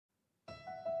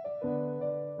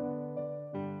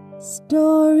Stories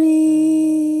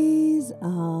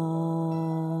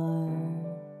are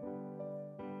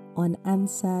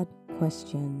unanswered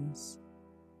questions.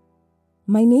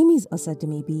 My name is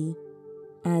Osademebi,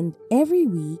 and every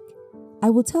week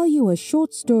I will tell you a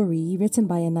short story written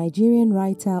by a Nigerian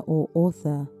writer or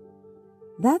author.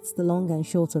 That's the long and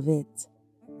short of it.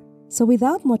 So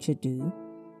without much ado,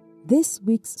 this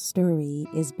week's story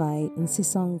is by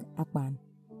Nsisong Akpan,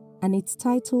 and it's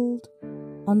titled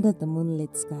Under the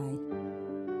Moonlit Sky.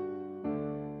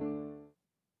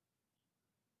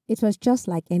 It was just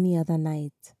like any other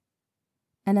night,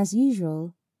 and as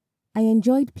usual, I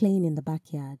enjoyed playing in the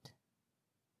backyard.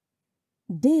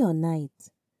 Day or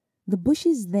night, the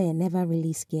bushes there never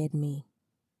really scared me,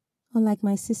 unlike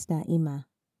my sister Ima.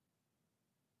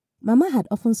 Mama had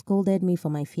often scolded me for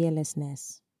my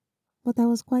fearlessness, but I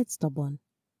was quite stubborn.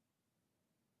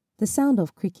 The sound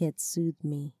of crickets soothed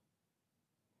me.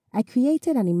 I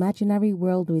created an imaginary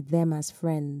world with them as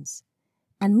friends,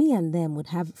 and me and them would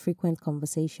have frequent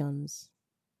conversations.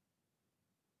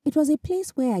 It was a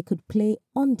place where I could play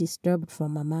undisturbed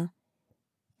from Mama,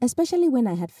 especially when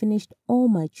I had finished all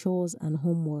my chores and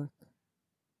homework.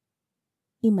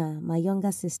 Ima, my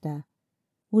younger sister,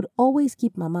 would always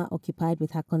keep Mama occupied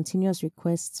with her continuous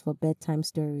requests for bedtime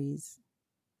stories.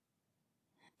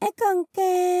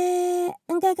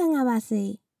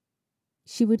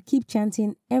 She would keep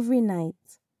chanting every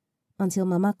night until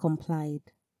Mama complied.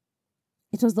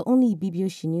 It was the only Ibibio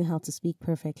she knew how to speak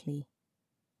perfectly.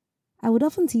 I would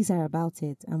often tease her about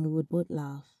it, and we would both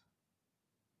laugh.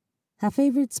 Her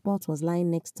favorite spot was lying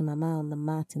next to Mama on the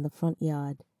mat in the front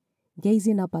yard,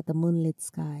 gazing up at the moonlit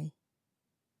sky.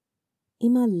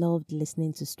 Ima loved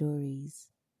listening to stories,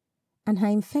 and her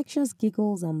infectious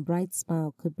giggles and bright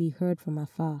smile could be heard from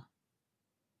afar.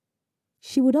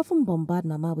 She would often bombard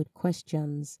Mama with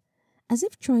questions, as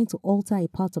if trying to alter a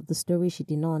part of the story she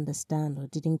did not understand or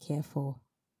didn't care for.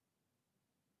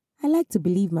 I like to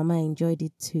believe Mama enjoyed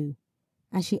it too,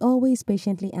 as she always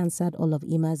patiently answered all of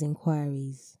Ima's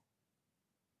inquiries.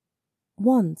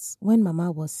 Once, when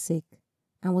Mama was sick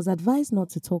and was advised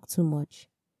not to talk too much,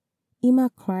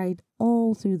 Ima cried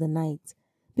all through the night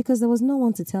because there was no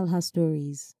one to tell her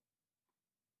stories.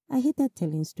 I hated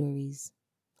telling stories.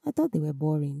 I thought they were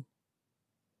boring.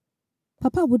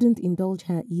 Papa wouldn't indulge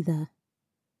her either.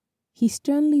 He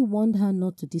sternly warned her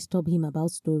not to disturb him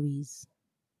about stories.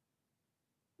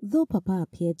 Though Papa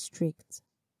appeared strict,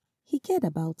 he cared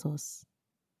about us.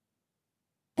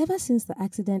 Ever since the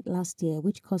accident last year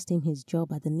which cost him his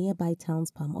job at the nearby town's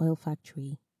palm oil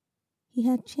factory, he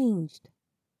had changed.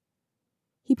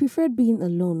 He preferred being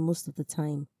alone most of the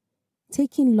time,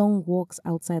 taking long walks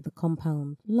outside the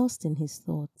compound, lost in his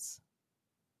thoughts.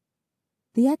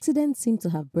 The accident seemed to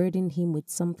have burdened him with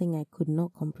something I could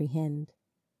not comprehend,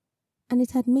 and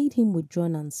it had made him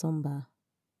withdrawn and somber.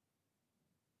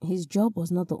 His job was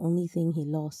not the only thing he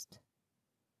lost.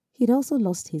 He'd also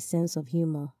lost his sense of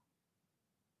humor.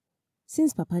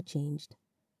 Since Papa changed,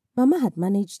 Mama had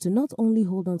managed to not only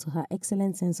hold on to her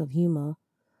excellent sense of humor,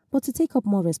 but to take up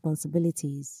more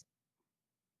responsibilities.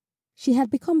 She had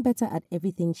become better at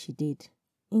everything she did,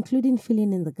 including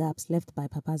filling in the gaps left by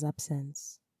Papa's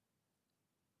absence.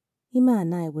 Ima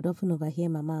and I would often overhear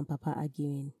Mama and Papa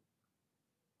arguing.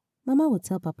 Mama would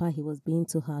tell Papa he was being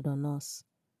too hard on us,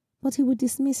 but he would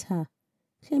dismiss her,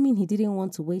 claiming he didn't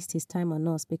want to waste his time on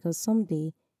us because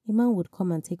someday Ima would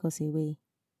come and take us away.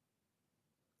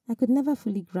 I could never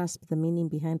fully grasp the meaning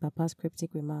behind Papa's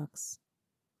cryptic remarks.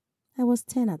 I was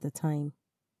 10 at the time.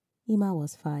 Ima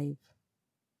was 5.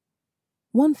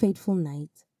 One fateful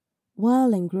night,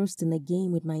 while engrossed in a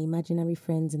game with my imaginary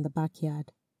friends in the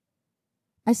backyard,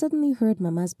 I suddenly heard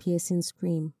Mama's piercing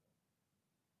scream.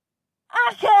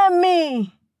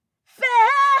 Akemi!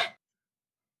 Fair!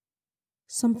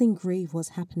 Something grave was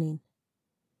happening.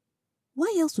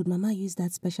 Why else would Mama use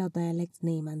that special dialect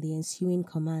name and the ensuing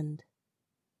command?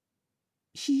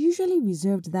 She usually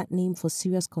reserved that name for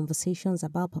serious conversations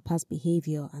about Papa's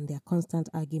behavior and their constant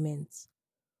arguments,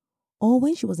 or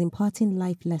when she was imparting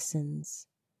life lessons,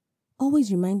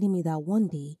 always reminding me that one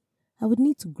day I would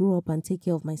need to grow up and take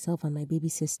care of myself and my baby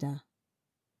sister.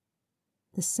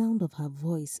 The sound of her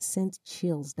voice sent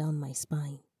chills down my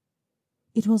spine.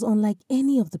 It was unlike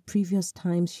any of the previous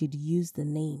times she'd used the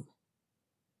name.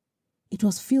 It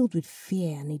was filled with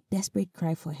fear and a desperate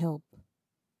cry for help.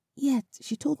 Yet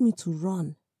she told me to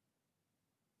run.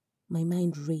 My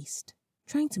mind raced,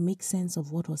 trying to make sense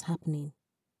of what was happening.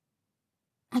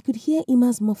 I could hear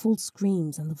Ima's muffled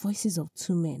screams and the voices of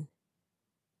 2 men.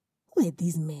 Who were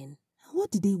these men? And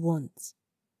what did they want?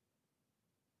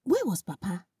 Where was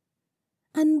Papa?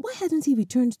 And why hadn't he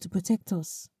returned to protect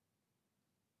us?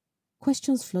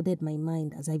 Questions flooded my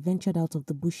mind as I ventured out of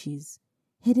the bushes,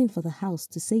 heading for the house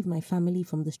to save my family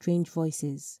from the strange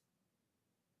voices.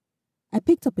 I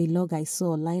picked up a log I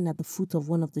saw lying at the foot of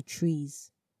one of the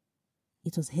trees.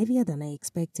 It was heavier than I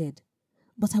expected,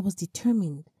 but I was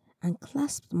determined and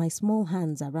clasped my small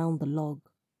hands around the log.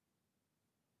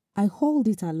 I hauled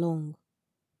it along,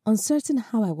 uncertain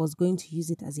how I was going to use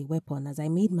it as a weapon as I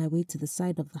made my way to the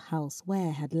side of the house where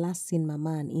I had last seen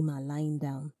Mama and Ima lying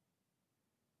down.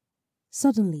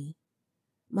 Suddenly,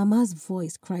 Mama's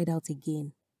voice cried out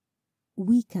again,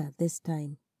 weaker this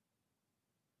time.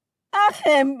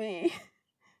 Afemi,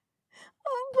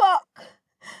 Mbok,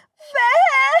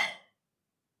 Fe.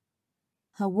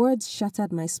 Her words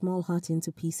shattered my small heart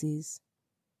into pieces.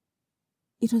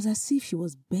 It was as if she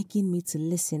was begging me to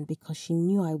listen because she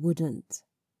knew I wouldn't.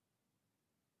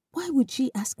 Why would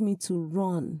she ask me to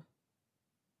run?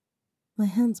 My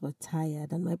hands were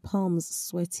tired and my palms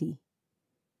sweaty.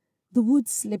 The wood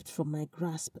slipped from my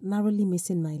grasp, narrowly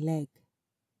missing my leg.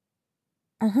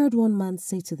 I heard one man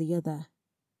say to the other,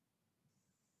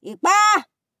 Ikpa!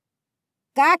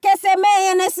 Kake me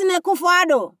yenesine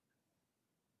kufuado.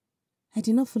 I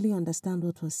did not fully understand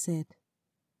what was said,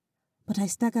 but I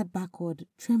staggered backward,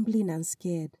 trembling and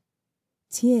scared,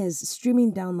 tears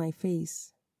streaming down my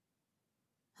face.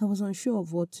 I was unsure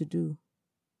of what to do.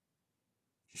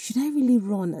 Should I really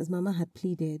run as Mama had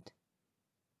pleaded?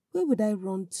 Where would I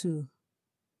run to?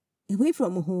 Away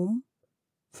from home?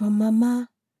 From Mama?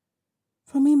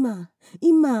 From Ima?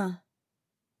 Ima!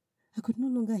 I could no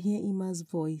longer hear Ima's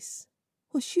voice.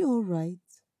 Was she all right?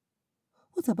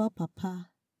 What about Papa?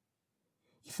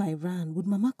 If I ran, would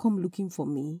Mama come looking for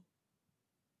me?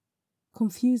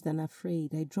 Confused and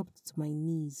afraid, I dropped to my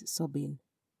knees, sobbing.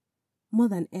 More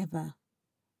than ever,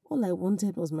 all I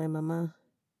wanted was my Mama.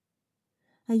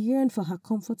 I yearned for her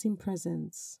comforting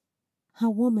presence, her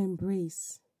warm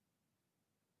embrace.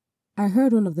 I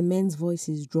heard one of the men's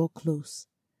voices draw close,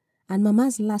 and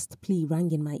Mama's last plea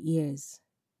rang in my ears.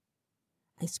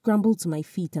 I scrambled to my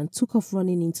feet and took off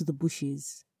running into the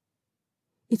bushes.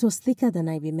 It was thicker than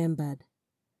I remembered,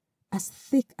 as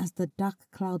thick as the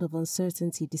dark cloud of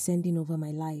uncertainty descending over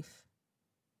my life.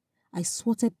 I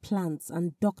swatted plants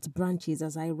and ducked branches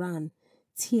as I ran,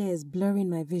 tears blurring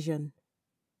my vision.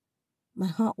 My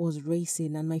heart was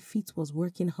racing and my feet was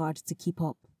working hard to keep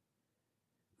up.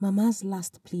 Mama's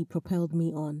last plea propelled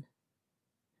me on.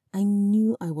 I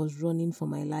knew I was running for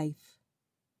my life.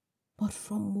 But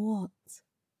from what?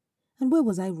 And where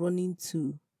was I running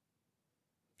to?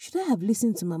 Should I have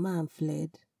listened to Mama and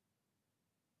fled?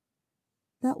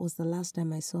 That was the last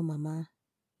time I saw Mama,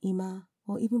 Ima,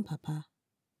 or even Papa.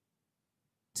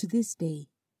 To this day,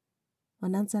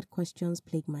 unanswered questions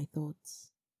plague my thoughts.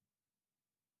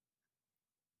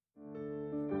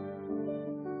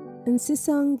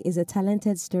 Nsisong is a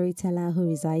talented storyteller who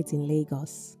resides in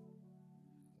Lagos.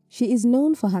 She is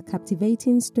known for her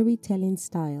captivating storytelling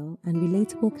style and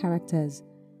relatable characters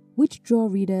which draw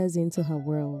readers into her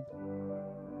world.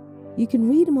 You can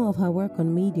read more of her work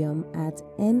on Medium at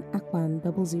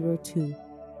Akpan002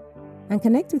 and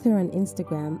connect with her on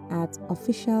Instagram at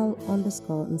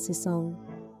official_Nsisong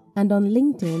and on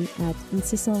LinkedIn at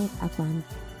Nsisong Akpan.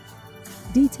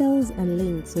 Details and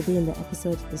links will be in the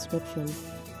episode description.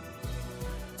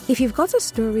 If you've got a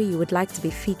story you would like to be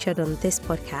featured on this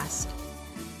podcast,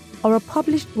 or a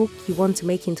published book you want to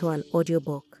make into an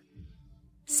audiobook,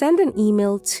 send an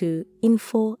email to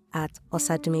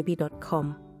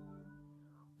info@osadumebi.com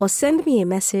or send me a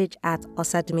message at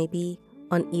Osadumebi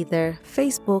on either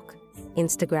Facebook,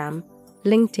 Instagram,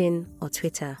 LinkedIn, or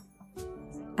Twitter.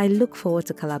 I look forward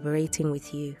to collaborating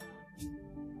with you.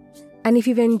 And if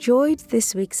you've enjoyed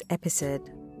this week's episode,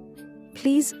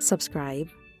 please subscribe,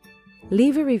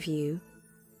 leave a review,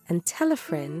 and tell a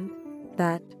friend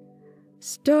that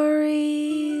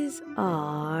stories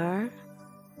are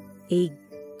a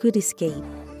good escape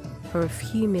for a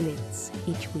few minutes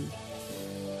each week.